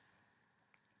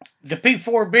The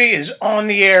P4B is on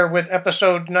the air with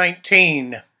episode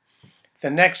 19. The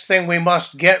next thing we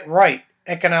must get right,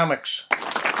 economics.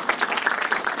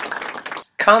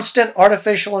 Constant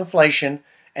artificial inflation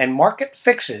and market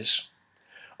fixes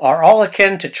are all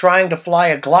akin to trying to fly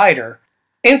a glider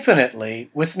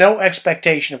infinitely with no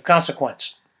expectation of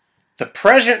consequence. The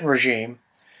present regime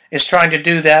is trying to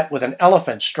do that with an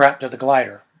elephant strapped to the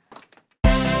glider.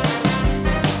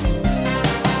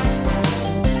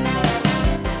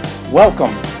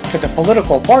 Welcome to the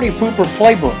Political Party Pooper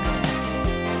Playbook.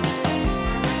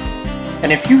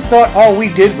 And if you thought all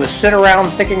we did was sit around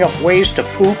thinking up ways to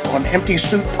poop on empty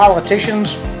suit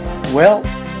politicians, well,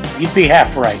 you'd be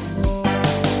half right.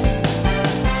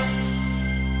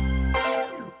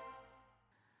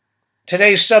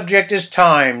 Today's subject is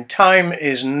time. Time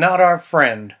is not our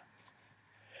friend.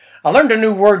 I learned a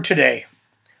new word today.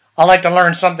 I like to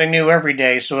learn something new every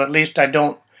day, so at least I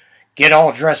don't get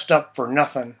all dressed up for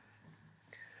nothing.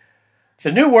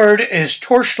 The new word is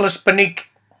Torschlusspanik.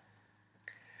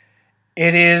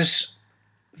 It is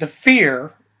the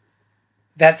fear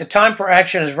that the time for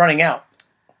action is running out.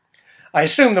 I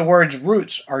assume the word's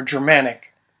roots are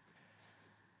Germanic.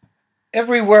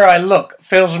 Everywhere I look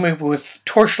fills me with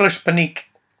Torschlusspanik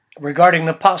regarding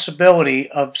the possibility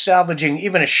of salvaging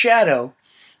even a shadow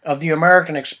of the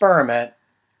American experiment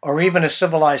or even a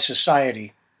civilized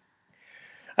society.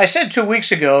 I said 2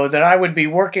 weeks ago that I would be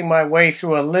working my way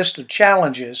through a list of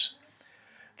challenges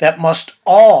that must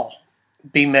all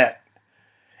be met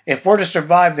if we're to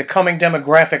survive the coming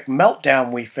demographic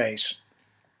meltdown we face.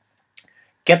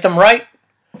 Get them right,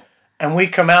 and we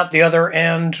come out the other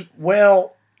end,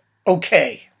 well,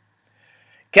 okay.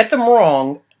 Get them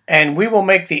wrong, and we will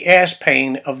make the ass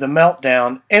pain of the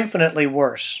meltdown infinitely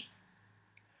worse.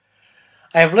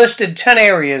 I have listed 10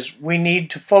 areas we need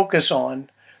to focus on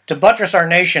to buttress our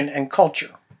nation and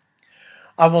culture.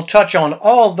 I will touch on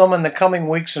all of them in the coming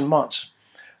weeks and months.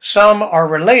 Some are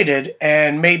related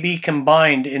and may be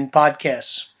combined in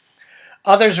podcasts.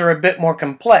 Others are a bit more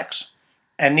complex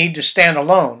and need to stand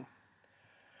alone,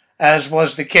 as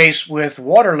was the case with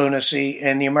water lunacy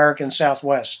in the American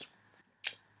Southwest.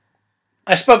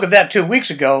 I spoke of that 2 weeks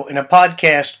ago in a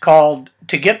podcast called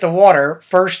To Get the Water,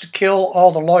 First Kill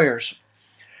All the Lawyers.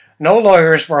 No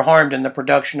lawyers were harmed in the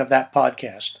production of that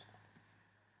podcast.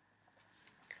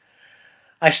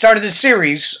 I started the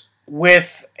series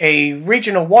with a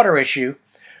regional water issue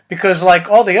because, like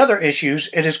all the other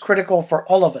issues, it is critical for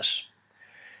all of us.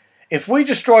 If we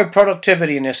destroy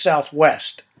productivity in the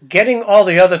Southwest, getting all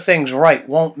the other things right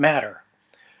won't matter.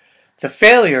 The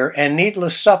failure and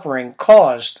needless suffering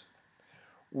caused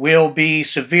will be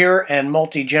severe and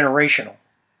multi-generational.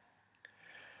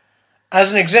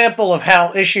 As an example of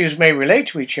how issues may relate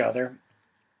to each other,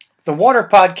 the Water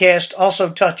podcast also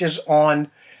touches on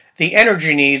the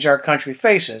energy needs our country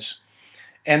faces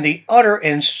and the utter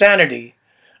insanity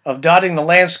of dotting the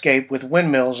landscape with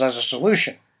windmills as a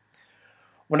solution.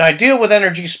 When I deal with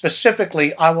energy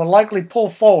specifically, I will likely pull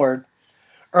forward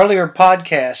earlier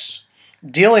podcasts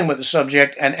dealing with the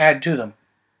subject and add to them.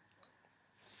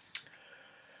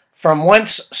 From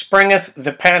whence springeth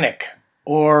the panik,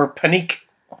 or panik?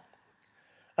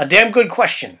 A damn good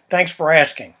question. Thanks for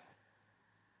asking.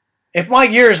 If my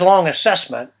years-long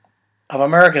assessment of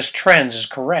America's trends is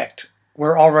correct,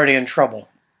 we're already in trouble.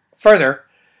 Further,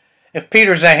 if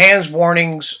Peter Zeihan's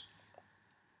warnings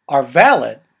are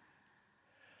valid,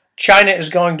 China is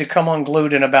going to come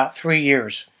unglued in about 3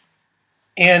 years.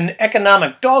 In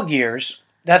economic dog years,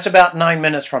 that's about 9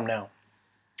 minutes from now.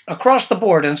 Across the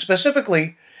board, and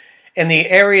specifically in the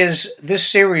areas this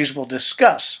series will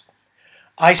discuss,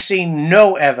 I see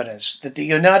no evidence that the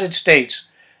United States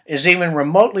is even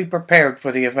remotely prepared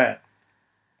for the event.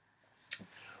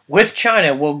 With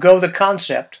China will go the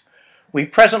concept we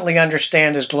presently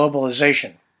understand as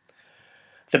globalization.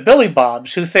 The Billy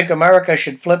Bobs who think America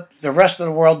should flip the rest of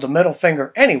the world the middle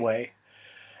finger anyway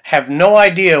have no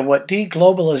idea what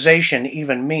de-globalization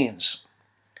even means.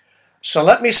 So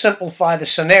let me simplify the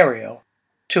scenario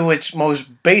to its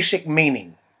most basic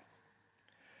meaning.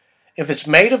 If it's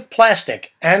made of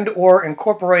plastic and or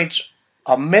incorporates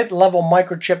a mid-level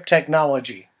microchip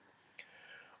technology,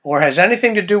 or has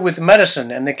anything to do with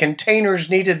medicine and the containers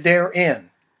needed therein,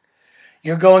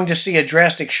 you're going to see a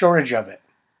drastic shortage of it.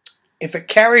 If it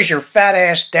carries your fat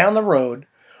ass down the road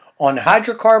on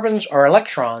hydrocarbons or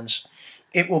electrons,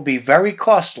 it will be very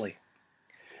costly.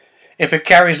 If it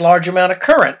carries large amount of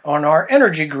current on our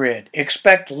energy grid,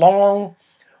 expect long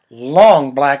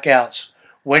blackouts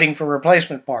waiting for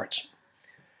replacement parts.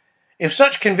 If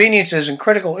such conveniences and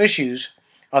critical issues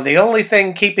are the only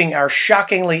thing keeping our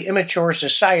shockingly immature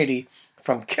society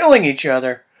from killing each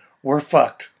other, we're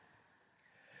fucked.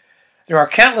 There are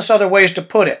countless other ways to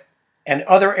put it, and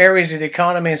other areas of the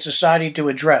economy and society to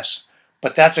address,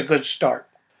 but that's a good start.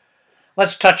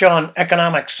 Let's touch on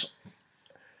economics.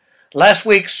 Last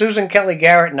week, Susan Kelly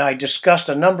Garrett and I discussed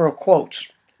a number of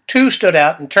quotes. Two stood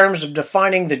out in terms of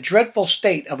defining the dreadful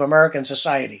state of American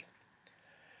society.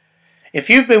 If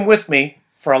you've been with me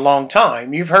for a long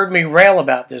time, you've heard me rail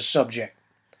about this subject.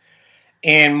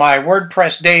 In my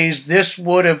WordPress days, this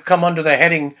would have come under the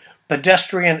heading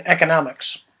Pedestrian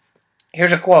Economics.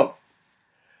 Here's a quote.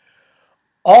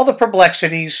 All the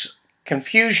perplexities,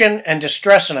 confusion, and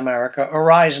distress in America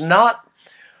arise not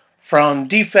from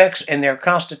defects in their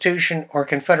Constitution or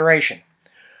Confederation,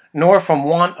 nor from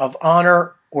want of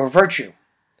honor or virtue,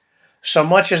 so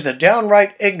much as the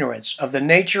downright ignorance of the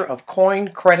nature of coin,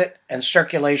 credit, and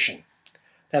circulation.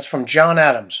 That's from John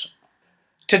Adams.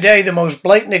 Today, the most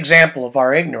blatant example of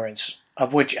our ignorance,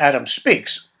 of which Adams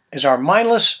speaks, is our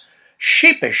mindless,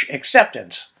 sheepish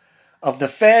acceptance of the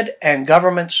Fed and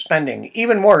government spending.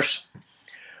 Even worse,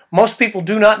 most people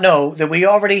do not know that we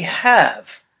already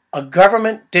have a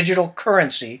government digital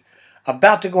currency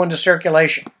about to go into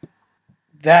circulation.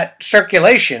 That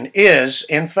circulation is,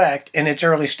 in fact, in its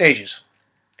early stages.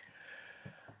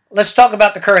 Let's talk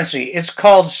about the currency. It's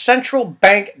called Central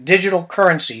Bank Digital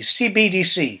Currency,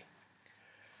 CBDC.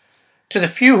 To the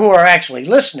few who are actually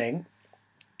listening,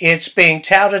 it's being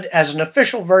touted as an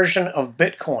official version of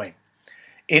Bitcoin.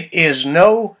 It is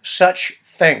no such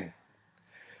thing.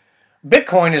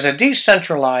 Bitcoin is a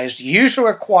decentralized,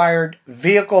 user-acquired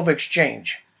vehicle of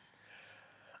exchange.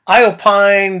 I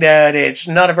opine that it's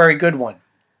not a very good one,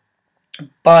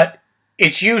 but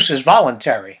its use is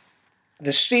voluntary.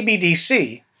 The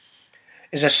CBDC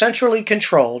is a centrally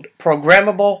controlled,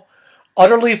 programmable,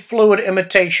 utterly fluid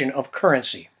imitation of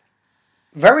currency.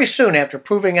 Very soon after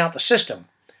proving out the system,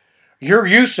 your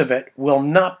use of it will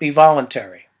not be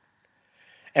voluntary.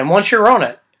 And once you're on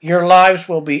it, your lives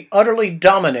will be utterly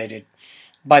dominated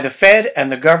by the Fed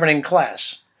and the governing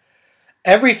class.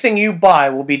 Everything you buy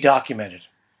will be documented.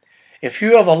 If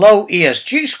you have a low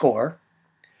ESG score,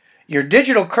 your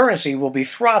digital currency will be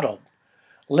throttled,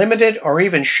 limited, or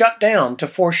even shut down to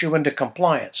force you into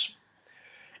compliance.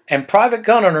 And private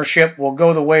gun ownership will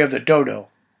go the way of the dodo.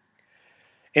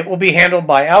 It will be handled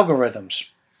by algorithms.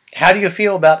 How do you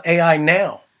feel about AI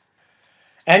now?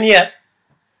 And yet,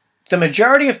 the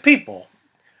majority of people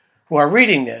who are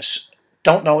reading this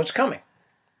don't know it's coming.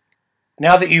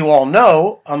 Now that you all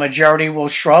know, a majority will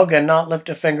shrug and not lift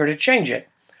a finger to change it.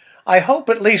 I hope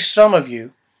at least some of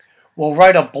you will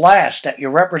write a blast at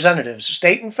your representatives,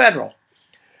 state and federal,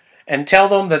 and tell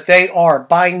them that they are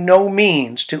by no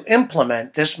means to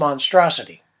implement this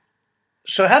monstrosity.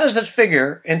 So how does this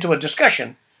figure into a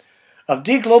discussion of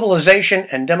de-globalization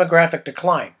and demographic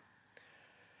decline?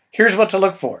 Here's what to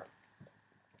look for.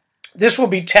 This will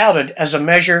be touted as a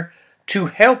measure to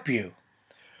help you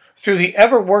through the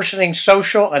ever-worsening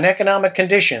social and economic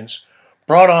conditions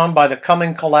brought on by the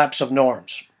coming collapse of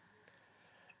norms.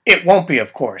 It won't be,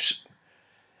 of course.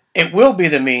 It will be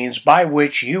the means by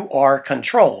which you are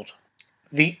controlled.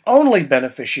 The only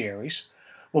beneficiaries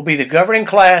will be the governing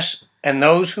class and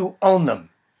those who own them.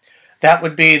 That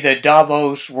would be the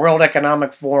Davos World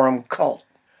Economic Forum cult.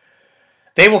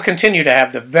 They will continue to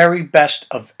have the very best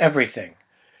of everything.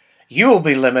 You will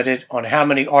be limited on how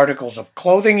many articles of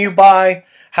clothing you buy,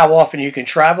 how often you can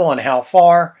travel and how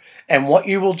far, and what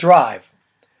you will drive.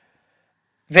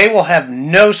 They will have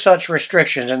no such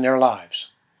restrictions in their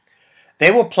lives.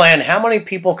 They will plan how many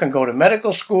people can go to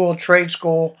medical school, trade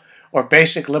school, or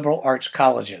basic liberal arts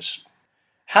colleges.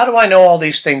 How do I know all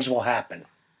these things will happen?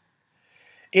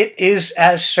 It is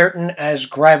as certain as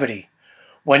gravity.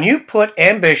 When you put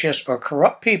ambitious or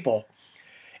corrupt people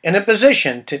in a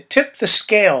position to tip the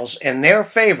scales in their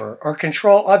favor or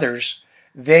control others,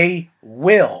 they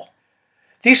will.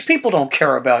 These people don't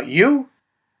care about you.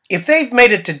 If they've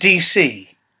made it to DC,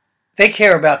 they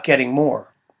care about getting more.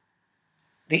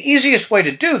 The easiest way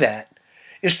to do that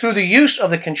is through the use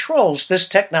of the controls this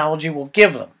technology will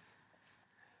give them.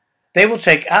 They will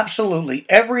take absolutely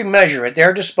every measure at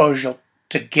their disposal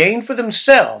to gain for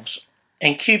themselves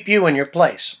and keep you in your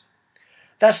place.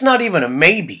 That's not even a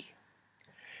maybe.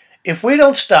 If we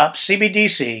don't stop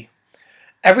CBDC,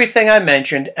 everything I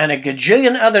mentioned and a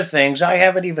gajillion other things I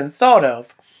haven't even thought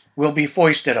of will be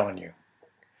foisted on you.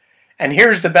 And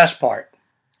here's the best part.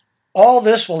 All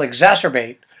this will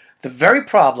exacerbate the very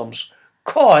problems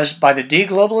caused by the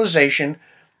de-globalization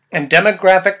and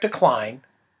demographic decline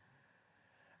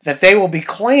that they will be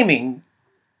claiming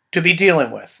to be dealing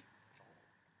with.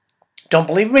 Don't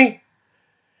believe me?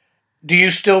 Do you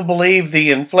still believe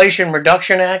the Inflation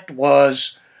Reduction Act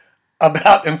was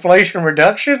about inflation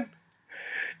reduction?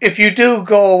 If you do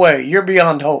go away, you're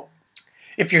beyond hope.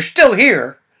 If you're still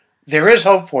here, there is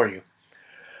hope for you.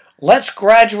 Let's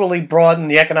gradually broaden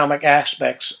the economic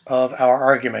aspects of our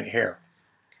argument here.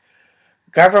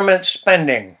 Government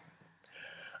spending.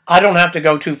 I don't have to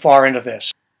go too far into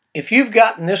this. If you've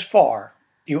gotten this far,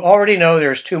 you already know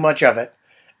there's too much of it,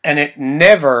 and it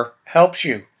never helps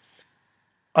you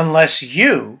unless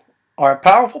you are a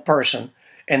powerful person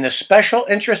in the special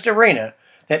interest arena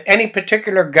that any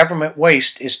particular government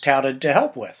waste is touted to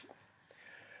help with.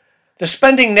 The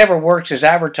spending never works as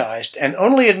advertised, and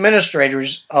only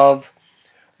administrators of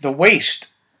the waste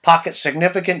pocket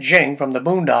significant jing from the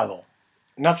boondoggle.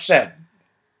 Enough said.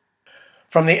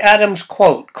 From the Adams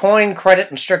quote, coin, credit,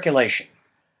 and circulation.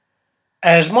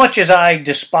 As much as I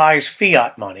despise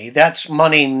fiat money, that's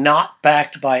money not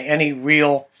backed by any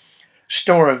real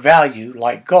store of value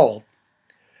like gold,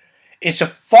 it's a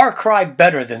far cry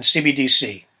better than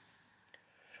CBDC.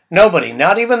 Nobody,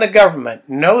 not even the government,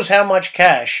 knows how much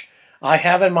cash I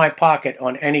have in my pocket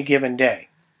on any given day.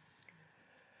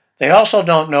 They also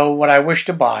don't know what I wish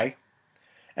to buy,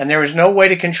 and there is no way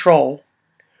to control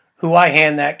who I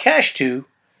hand that cash to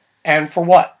and for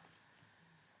what.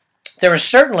 There is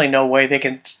certainly no way they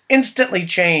can instantly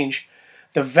change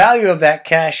the value of that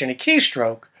cash in a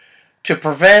keystroke to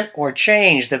prevent or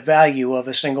change the value of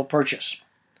a single purchase.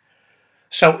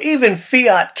 So even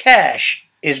fiat cash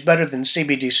is better than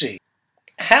CBDC.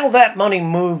 How that money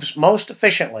moves most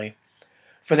efficiently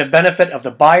for the benefit of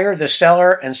the buyer, the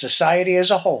seller, and society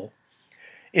as a whole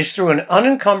is through an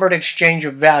unencumbered exchange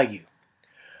of value.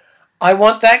 I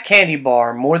want that candy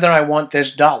bar more than I want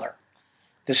this dollar.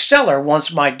 The seller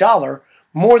wants my dollar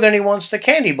more than he wants the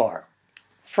candy bar.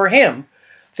 For him,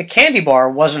 the candy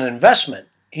bar was an investment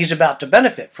he's about to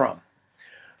benefit from.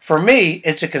 For me,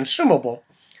 it's a consumable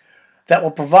that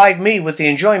will provide me with the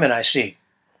enjoyment I seek.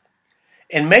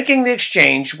 In making the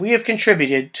exchange, we have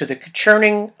contributed to the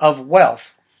churning of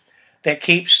wealth that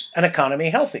keeps an economy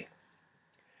healthy.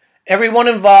 Everyone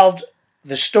involved,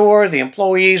 the store, the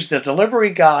employees, the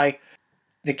delivery guy,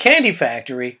 the candy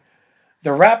factory,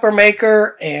 the wrapper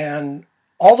maker, and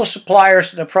all the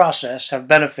suppliers to the process have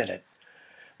benefited.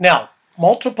 Now,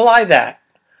 multiply that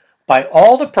by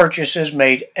all the purchases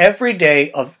made every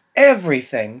day of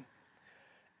everything,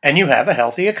 and you have a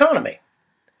healthy economy.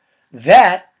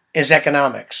 That is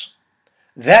economics.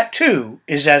 That, too,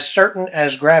 is as certain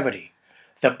as gravity.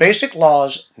 The basic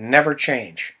laws never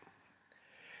change.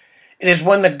 It is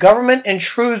when the government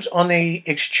intrudes on the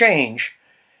exchange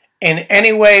in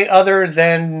any way other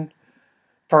than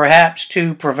perhaps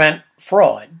to prevent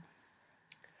fraud,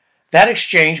 that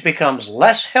exchange becomes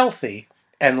less healthy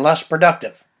and less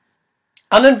productive.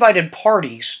 Uninvited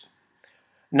parties,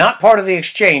 not part of the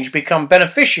exchange, become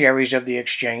beneficiaries of the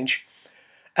exchange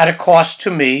at a cost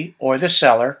to me or the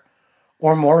seller,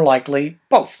 or more likely,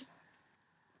 both.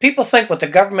 People think what the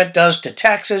government does to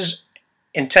taxes,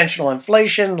 intentional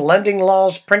inflation, lending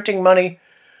laws, printing money,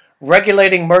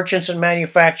 regulating merchants and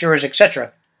manufacturers,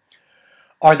 etc.,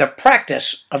 are the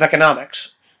practice of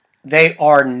economics. They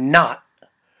are not.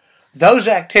 Those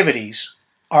activities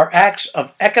are acts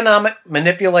of economic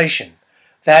manipulation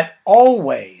that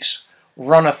always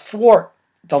run athwart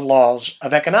the laws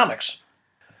of economics.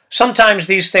 Sometimes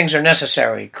these things are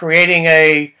necessary. Creating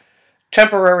a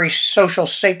temporary social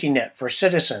safety net for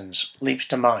citizens leaps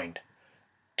to mind.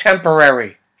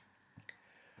 Temporary.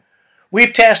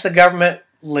 We've tasked the government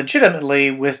legitimately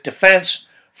with defense,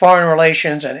 foreign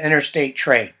relations, and interstate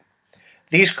trade.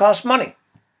 These cost money.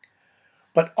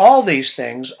 But all these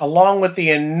things, along with the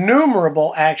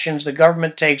innumerable actions the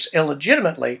government takes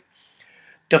illegitimately,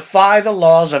 defy the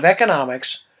laws of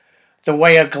economics the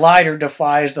way a glider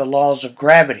defies the laws of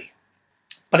gravity.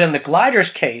 But in the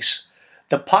glider's case,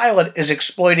 the pilot is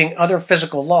exploiting other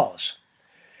physical laws.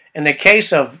 In the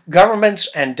case of governments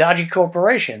and dodgy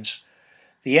corporations,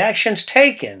 the actions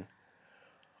taken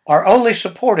are only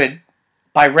supported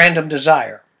by random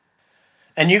desire.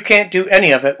 And you can't do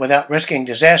any of it without risking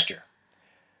disaster.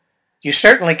 You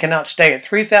certainly cannot stay at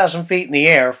 3,000 feet in the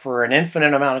air for an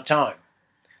infinite amount of time.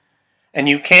 And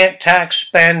you can't tax,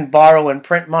 spend, borrow, and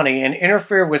print money and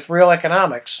interfere with real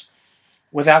economics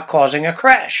without causing a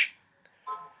crash.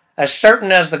 As certain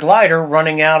as the glider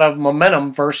running out of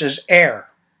momentum versus air.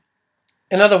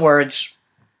 In other words,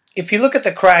 if you look at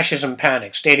the crashes and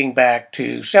panics dating back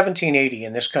to 1780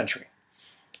 in this country,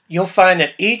 you'll find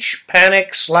that each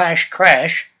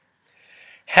panic/crash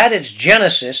had its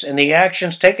genesis in the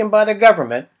actions taken by the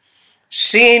government,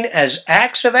 seen as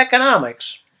acts of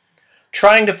economics,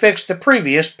 trying to fix the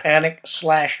previous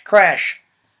panic/crash.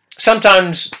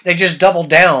 Sometimes they just double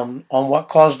down on what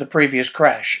caused the previous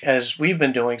crash, as we've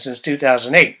been doing since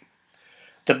 2008.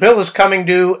 The bill is coming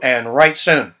due and right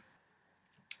soon.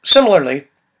 Similarly,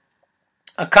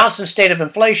 a constant state of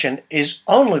inflation is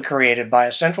only created by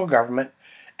a central government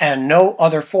and no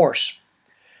other force.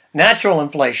 Natural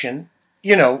inflation,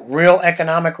 real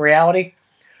economic reality,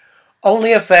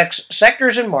 only affects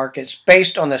sectors and markets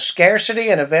based on the scarcity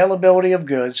and availability of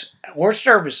goods or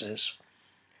services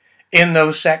in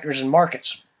those sectors and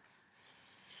markets.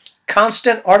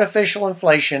 Constant artificial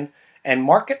inflation and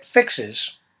market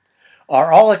fixes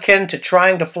are all akin to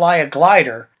trying to fly a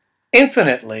glider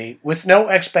infinitely with no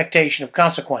expectation of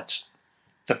consequence.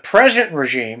 The present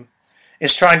regime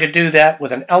is trying to do that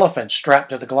with an elephant strapped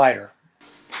to the glider.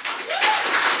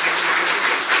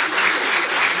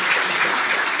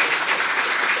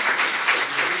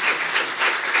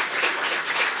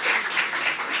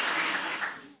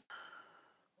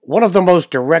 One of the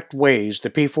most direct ways the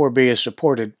P4B is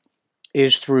supported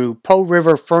is through Po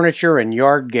River furniture and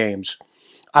yard games.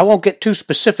 I won't get too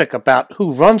specific about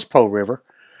who runs Po River,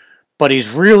 but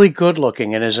he's really good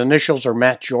looking and his initials are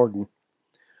Matt Jordan.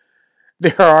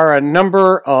 There are a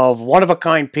number of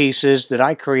one-of-a-kind pieces that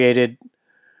I created,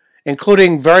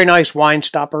 including very nice wine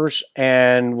stoppers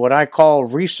and what I call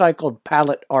recycled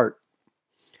palette art.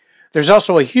 There's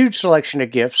also a huge selection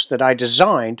of gifts that I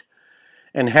designed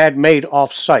and had made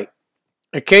off-site.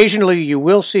 Occasionally you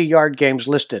will see yard games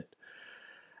listed.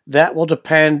 That will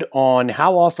depend on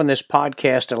how often this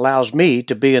podcast allows me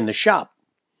to be in the shop.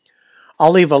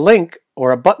 I'll leave a link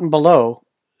or a button below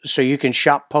so you can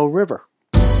shop Po River.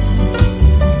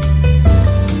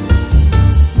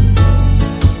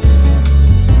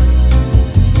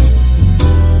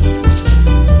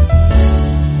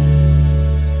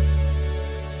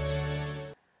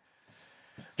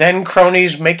 Then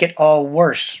cronies make it all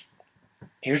worse.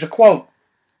 Here's a quote.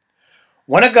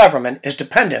 When a government is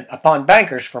dependent upon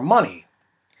bankers for money,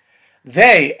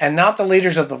 they and not the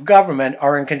leaders of the government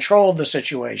are in control of the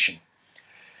situation,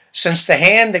 since the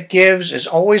hand that gives is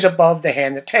always above the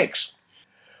hand that takes.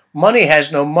 Money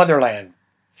has no motherland.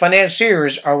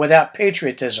 Financiers are without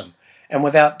patriotism and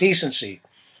without decency.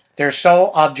 Their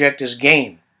sole object is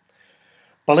gain.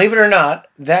 Believe it or not,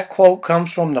 that quote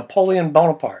comes from Napoleon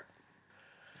Bonaparte.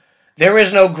 There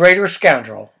is no greater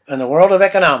scoundrel in the world of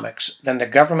economics than the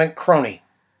government crony.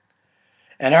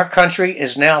 And our country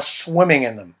is now swimming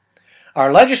in them.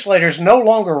 Our legislators no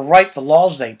longer write the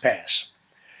laws they pass.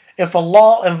 If a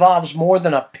law involves more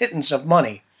than a pittance of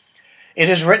money, it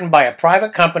is written by a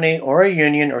private company or a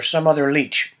union or some other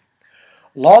leech.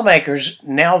 Lawmakers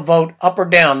now vote up or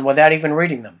down without even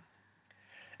reading them.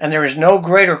 And there is no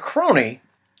greater crony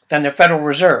than the Federal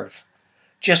Reserve,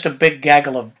 just a big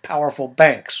gaggle of powerful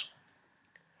banks.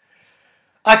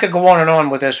 I could go on and on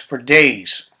with this for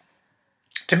days.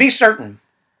 To be certain,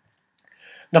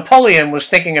 Napoleon was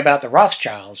thinking about the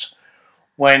Rothschilds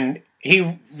when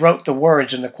he wrote the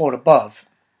words in the quote above.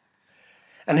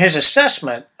 And his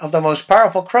assessment of the most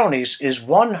powerful cronies is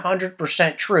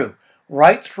 100% true,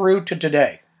 right through to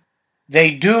today.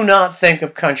 They do not think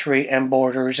of country and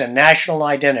borders and national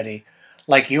identity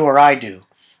like you or I do,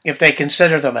 if they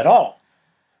consider them at all.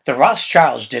 The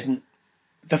Rothschilds didn't.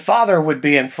 The father would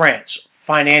be in France,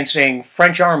 financing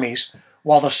French armies,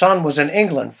 while the son was in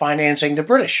England, financing the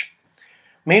British.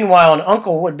 Meanwhile, an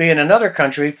uncle would be in another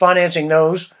country, financing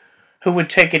those who would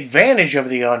take advantage of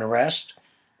the unrest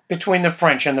between the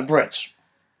French and the Brits.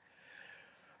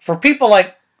 For people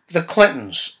like the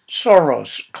Clintons,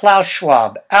 Soros, Klaus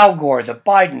Schwab, Al Gore, the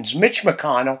Bidens, Mitch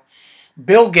McConnell,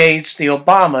 Bill Gates, the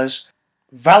Obamas,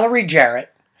 Valerie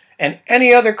Jarrett, and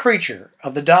any other creature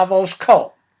of the Davos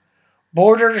cult,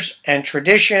 borders and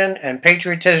tradition and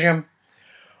patriotism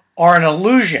are an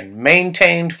illusion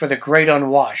maintained for the great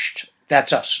unwashed.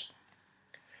 That's us.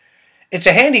 It's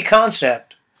a handy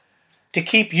concept to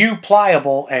keep you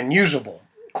pliable and usable.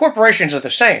 Corporations are the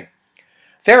same.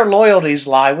 Their loyalties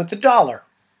lie with the dollar.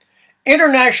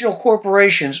 International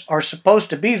corporations are supposed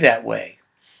to be that way.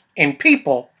 In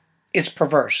people, it's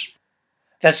perverse.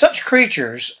 That such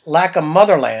creatures lack a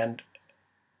motherland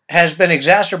has been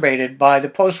exacerbated by the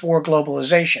post-war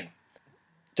globalization.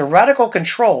 The radical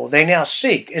control they now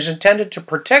seek is intended to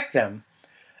protect them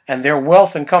and their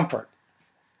wealth and comfort.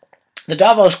 The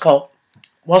Davos cult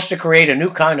wants to create a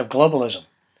new kind of globalism,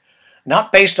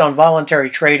 not based on voluntary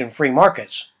trade and free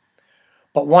markets,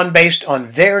 but one based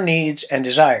on their needs and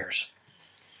desires.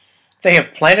 They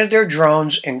have planted their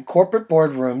drones in corporate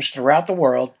boardrooms throughout the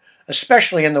world,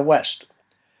 especially in the West.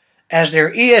 As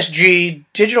their ESG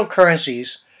digital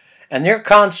currencies and their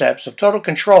concepts of total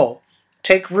control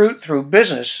take root through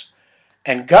business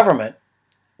and government,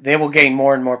 they will gain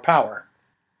more and more power.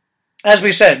 As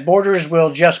we said, borders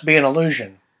will just be an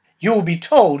illusion. You will be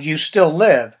told you still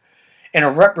live in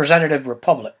a representative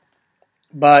republic.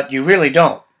 But you really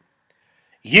don't.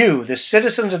 You, the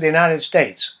citizens of the United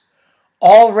States,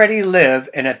 already live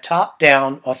in a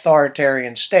top-down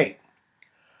authoritarian state.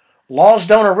 Laws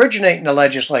don't originate in the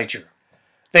legislature.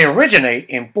 They originate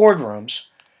in boardrooms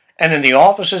and in the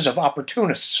offices of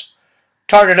opportunists,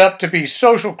 tarted up to be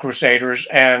social crusaders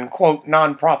and, quote,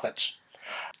 nonprofits.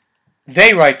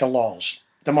 They write the laws.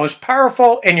 The most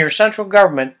powerful in your central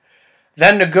government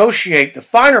then negotiate the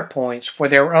finer points for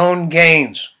their own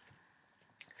gains.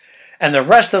 And the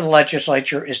rest of the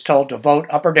legislature is told to vote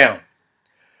up or down.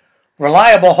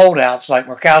 Reliable holdouts like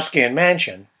Murkowski and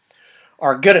Manchin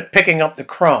are good at picking up the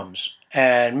crumbs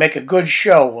and make a good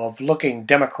show of looking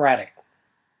democratic.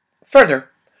 Further,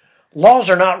 laws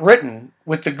are not written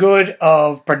with the good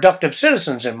of productive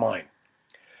citizens in mind.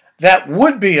 That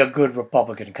would be a good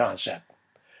Republican concept.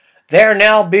 They are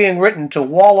now being written to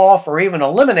wall off or even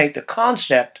eliminate the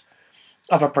concept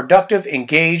of a productive,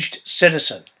 engaged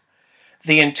citizen.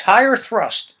 The entire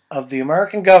thrust of the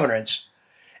American governance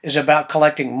is about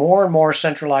collecting more and more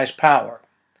centralized power.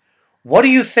 What do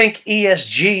you think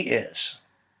ESG is?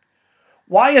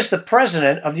 Why is the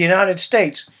President of the United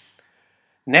States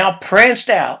now pranced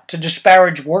out to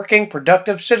disparage working,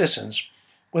 productive citizens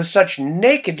with such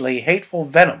nakedly hateful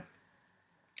venom?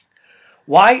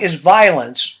 Why is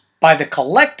violence by the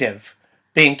collective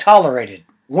being tolerated,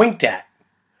 winked at,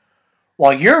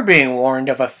 while you're being warned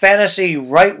of a fantasy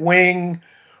right-wing,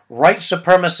 right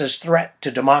supremacist threat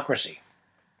to democracy?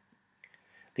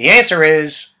 The answer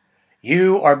is,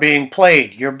 you are being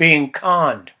played, you're being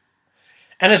conned.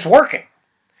 And it's working.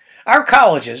 Our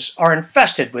colleges are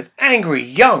infested with angry,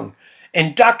 young,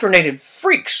 indoctrinated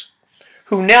freaks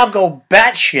who now go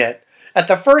batshit at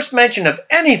the first mention of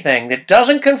anything that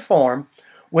doesn't conform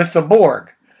with the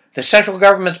Borg, the central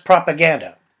government's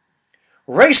propaganda.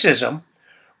 Racism,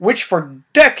 which for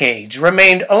decades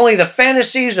remained only the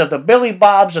fantasies of the Billy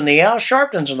Bobs and the Al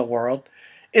Sharptons of the world,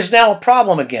 is now a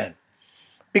problem again.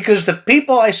 Because the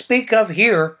people I speak of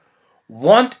here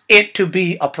want it to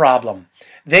be a problem.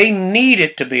 They need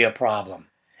it to be a problem.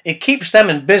 It keeps them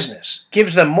in business,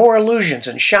 gives them more illusions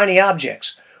and shiny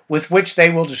objects with which they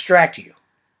will distract you.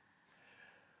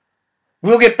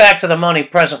 We'll get back to the money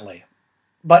presently.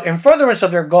 But in furtherance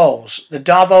of their goals, the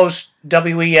Davos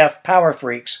WEF power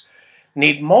freaks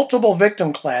need multiple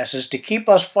victim classes to keep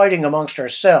us fighting amongst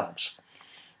ourselves,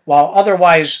 while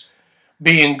otherwise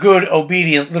being good,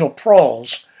 obedient little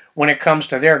proles when it comes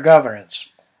to their governance.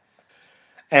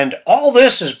 And all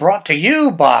this is brought to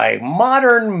you by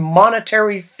modern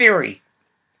monetary theory.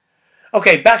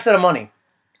 Okay, back to the money.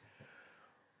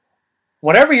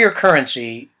 Whatever your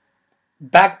currency,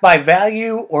 backed by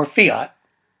value or fiat,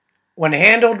 when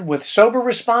handled with sober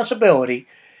responsibility,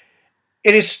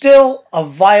 it is still a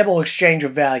viable exchange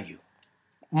of value.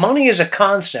 Money is a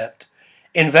concept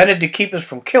invented to keep us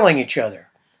from killing each other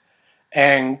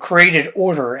and created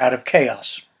order out of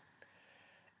chaos.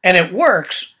 And it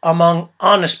works among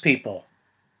honest people.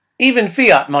 Even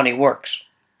fiat money works,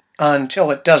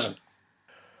 until it doesn't.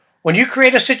 When you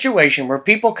create a situation where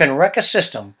people can wreck a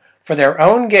system for their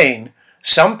own gain,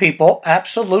 some people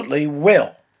absolutely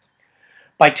will.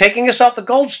 By taking us off the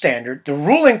gold standard, the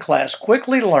ruling class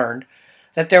quickly learned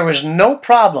that there was no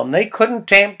problem they couldn't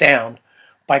tamp down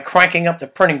by cranking up the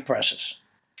printing presses.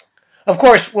 Of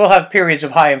course, we'll have periods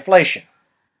of high inflation.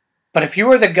 But if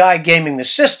you are the guy gaming the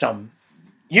system,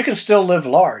 you can still live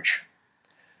large.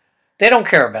 They don't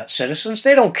care about citizens.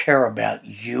 They don't care about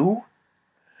you.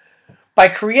 By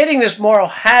creating this moral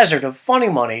hazard of funny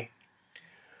money,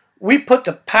 we put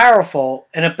the powerful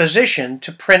in a position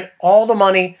to print all the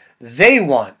money they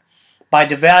want by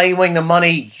devaluing the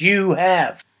money you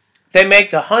have. They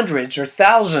make the hundreds or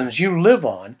thousands you live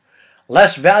on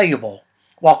less valuable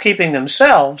while keeping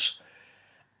themselves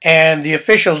and the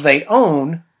officials they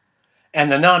own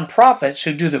and the nonprofits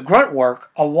who do the grunt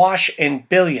work awash in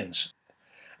billions.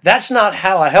 That's not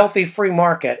how a healthy free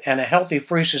market and a healthy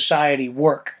free society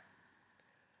work.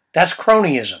 That's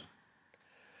cronyism.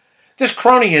 This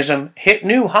cronyism hit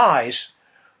new highs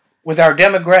with our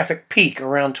demographic peak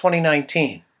around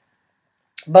 2019.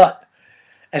 But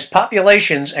as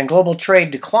populations and global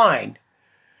trade decline,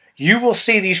 you will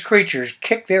see these creatures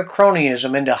kick their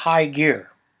cronyism into high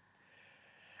gear.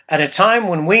 At a time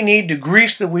when we need to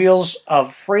grease the wheels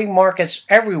of free markets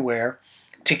everywhere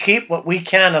to keep what we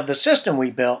can of the system we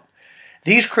built,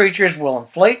 these creatures will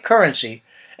inflate currency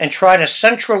and try to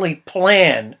centrally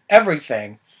plan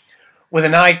everything with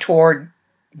an eye toward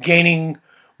gaining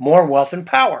more wealth and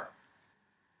power.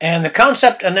 And the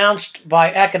concept announced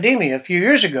by academia a few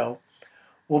years ago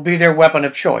will be their weapon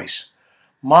of choice.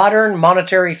 Modern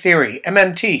monetary theory,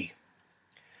 MMT.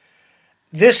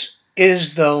 This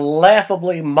is the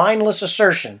laughably mindless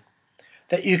assertion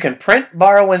that you can print,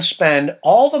 borrow, and spend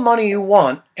all the money you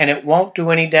want and it won't do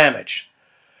any damage.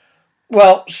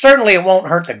 Well, certainly it won't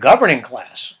hurt the governing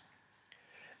class.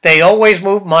 They always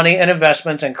move money and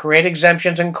investments and create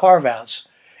exemptions and carve-outs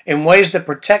in ways that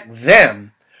protect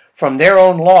them from their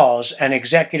own laws and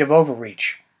executive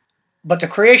overreach. But the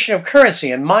creation of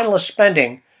currency and mindless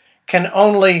spending can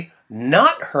only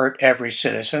not hurt every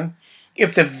citizen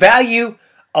if the value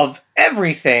of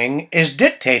everything is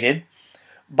dictated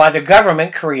by the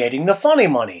government creating the funny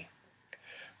money.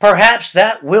 Perhaps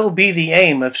that will be the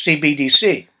aim of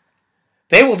CBDC.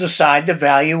 They will decide the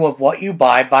value of what you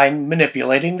buy by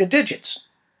manipulating the digits.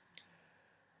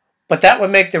 But that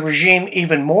would make the regime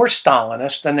even more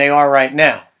Stalinist than they are right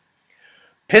now.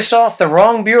 Piss off the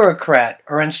wrong bureaucrat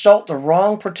or insult the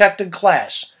wrong protected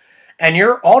class, and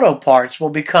your auto parts will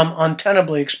become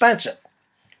untenably expensive.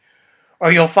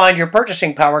 Or you'll find your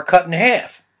purchasing power cut in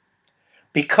half.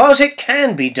 Because it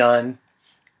can be done,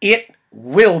 it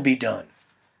will be done.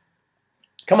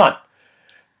 Come on.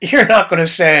 You're not going to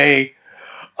say,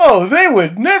 "Oh, they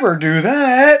would never do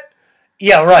that."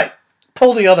 Yeah, right.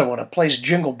 Pull the other one and plays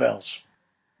jingle bells.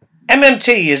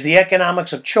 MMT is the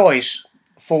economics of choice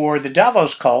for the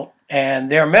Davos cult and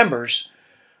their members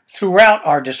throughout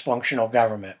our dysfunctional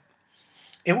government.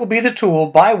 It will be the tool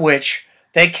by which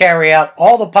they carry out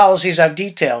all the policies I've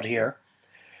detailed here,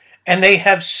 and they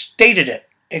have stated it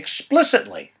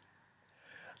explicitly.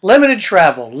 Limited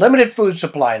travel, limited food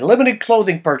supply, limited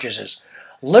clothing purchases,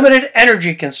 limited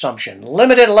energy consumption,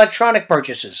 limited electronic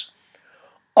purchases.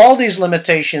 All these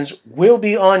limitations will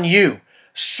be on you,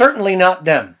 certainly not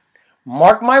them.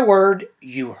 Mark my word,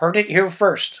 you heard it here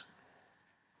first.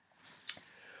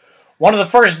 One of the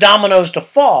first dominoes to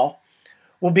fall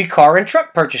will be car and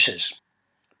truck purchases.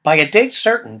 By a date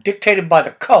certain, dictated by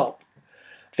the cult,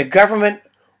 the government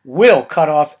will cut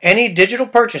off any digital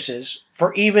purchases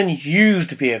for even used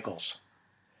vehicles.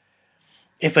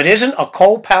 If it isn't a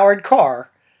coal-powered car,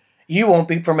 you won't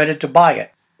be permitted to buy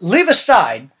it. Leave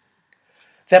aside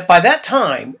that by that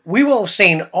time, we will have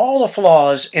seen all the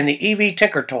flaws in the EV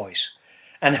tinker toys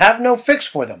and have no fix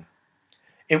for them.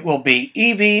 It will be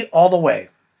EV all the way.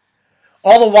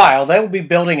 All the while, they will be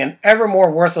building an ever more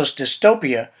worthless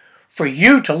dystopia for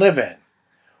you to live in,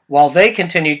 while they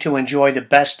continue to enjoy the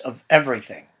best of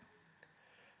everything.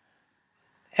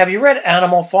 Have you read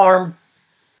Animal Farm?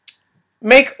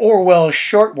 Make Orwell's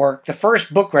short work the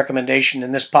first book recommendation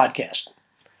in this podcast.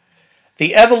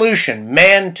 The evolution,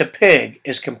 man to pig,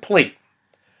 is complete.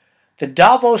 The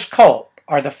Davos cult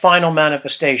are the final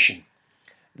manifestation.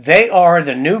 They are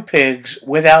the new pigs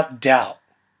without doubt.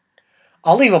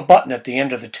 I'll leave a button at the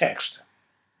end of the text.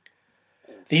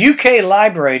 The UK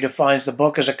Library defines the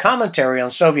book as a commentary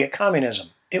on Soviet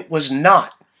communism. It was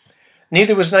not.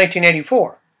 Neither was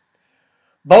 1984.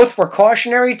 Both were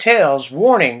cautionary tales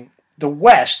warning the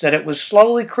West that it was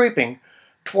slowly creeping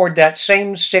toward that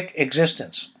same sick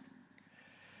existence.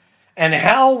 And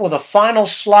how will the final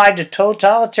slide to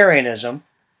totalitarianism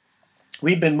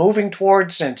we've been moving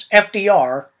toward since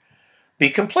FDR be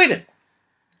completed?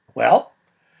 Well,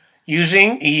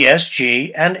 using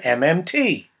ESG and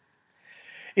MMT.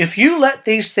 If you let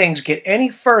these things get any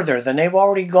further than they've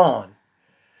already gone,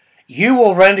 you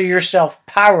will render yourself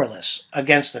powerless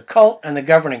against the cult and the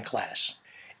governing class.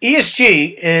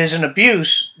 ESG is an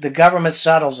abuse the government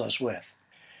saddles us with.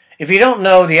 If you don't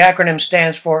know, the acronym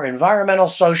stands for Environmental,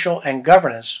 Social, and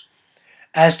Governance,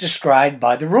 as described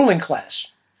by the ruling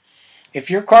class.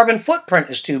 If your carbon footprint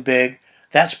is too big,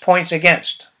 that's points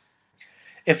against.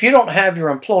 If you don't have your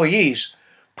employees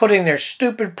putting their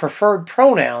stupid preferred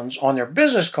pronouns on their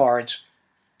business cards,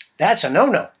 that's a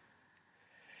no-no.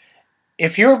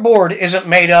 If your board isn't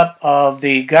made up of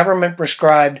the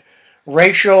government-prescribed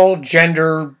racial,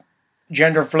 gender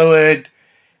fluid,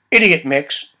 idiot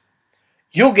mix,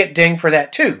 you'll get dinged for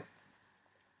that too.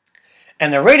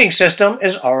 And the rating system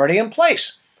is already in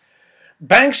place.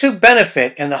 Banks who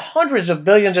benefit in the hundreds of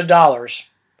billions of dollars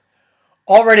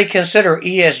already consider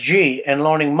ESG and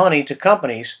loaning money to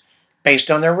companies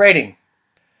based on their rating.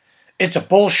 It's a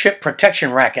bullshit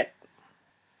protection racket.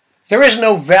 There is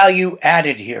no value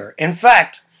added here. In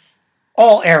fact,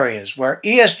 all areas where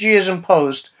ESG is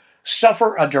imposed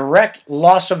suffer a direct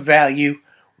loss of value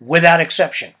without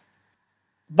exception.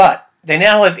 But they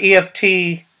now have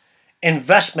EFT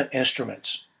investment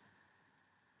instruments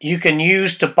you can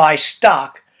use to buy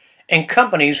stock in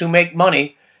companies who make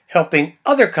money helping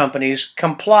other companies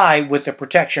comply with the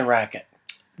protection racket.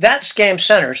 That scam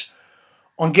centers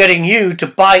on getting you to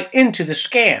buy into the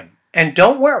scam. And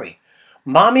don't worry,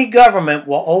 mommy government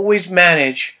will always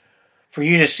manage for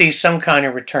you to see some kind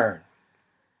of return.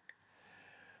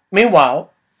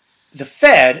 Meanwhile, the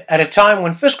Fed, at a time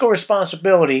when fiscal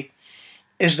responsibility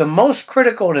is the most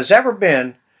critical it has ever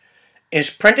been, is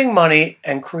printing money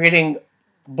and creating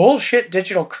bullshit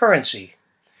digital currency,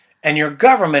 and your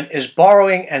government is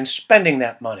borrowing and spending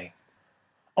that money.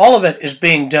 All of it is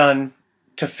being done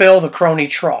to fill the crony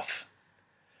trough.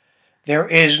 There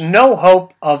is no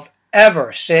hope of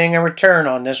ever seeing a return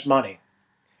on this money,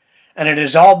 and it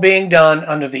is all being done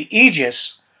under the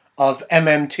aegis of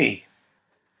MMT.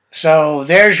 So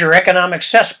there's your economic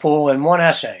cesspool in one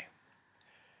essay.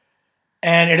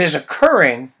 And it is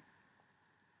occurring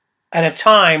at a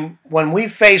time when we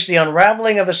face the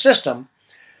unraveling of a system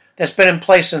that's been in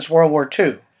place since World War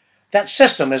II. That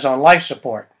system is on life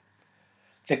support.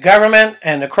 The government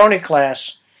and the crony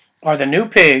class are the new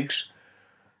pigs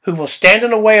who will stand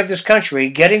in the way of this country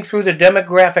getting through the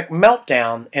demographic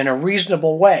meltdown in a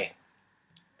reasonable way.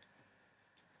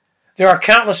 There are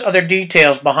countless other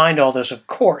details behind all this, of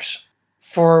course.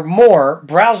 For more,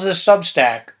 browse this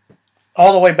Substack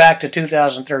all the way back to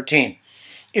 2013.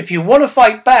 If you want to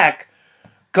fight back,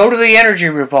 go to the Energy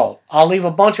Revolt. I'll leave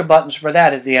a bunch of buttons for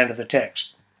that at the end of the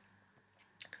text.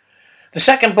 The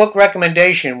second book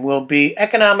recommendation will be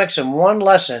Economics in One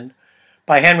Lesson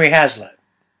by Henry Hazlitt.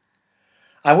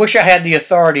 I wish I had the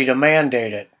authority to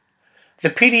mandate it. The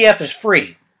PDF is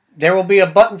free. There will be a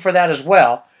button for that as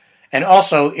well, and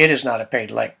also it is not a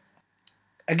paid link.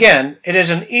 Again, it is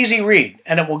an easy read,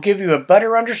 and it will give you a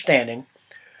better understanding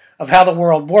of how the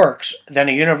world works than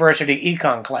a university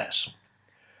econ class.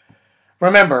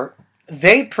 Remember,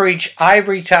 they preach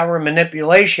ivory tower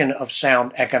manipulation of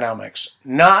sound economics,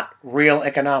 not real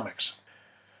economics.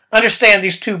 Understand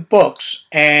these two books,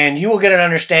 and you will get an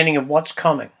understanding of what's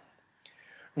coming.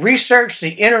 Research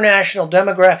the international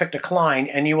demographic decline,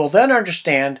 and you will then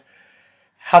understand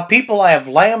how people I have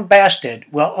lambasted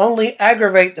will only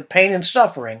aggravate the pain and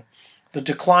suffering the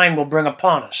decline will bring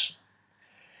upon us.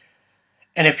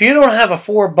 And if you don't have a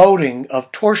foreboding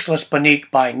of Torschlusspanik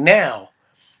by now,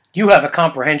 you have a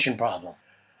comprehension problem.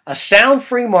 A sound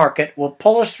free market will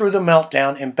pull us through the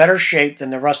meltdown in better shape than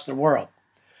the rest of the world.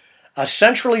 A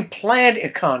centrally planned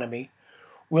economy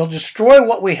will destroy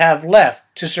what we have left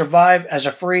to survive as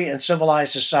a free and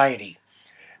civilized society.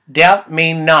 Doubt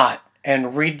me not,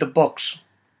 and read the books.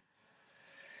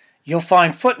 You'll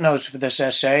find footnotes for this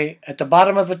essay at the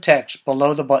bottom of the text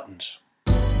below the buttons.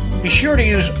 Be sure to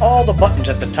use all the buttons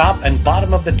at the top and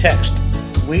bottom of the text.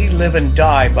 We live and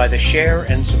die by the share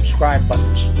and subscribe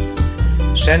buttons.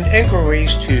 Send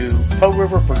inquiries to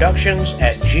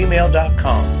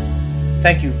PoRiverProductions@gmail.com.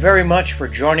 Thank you very much for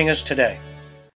joining us today.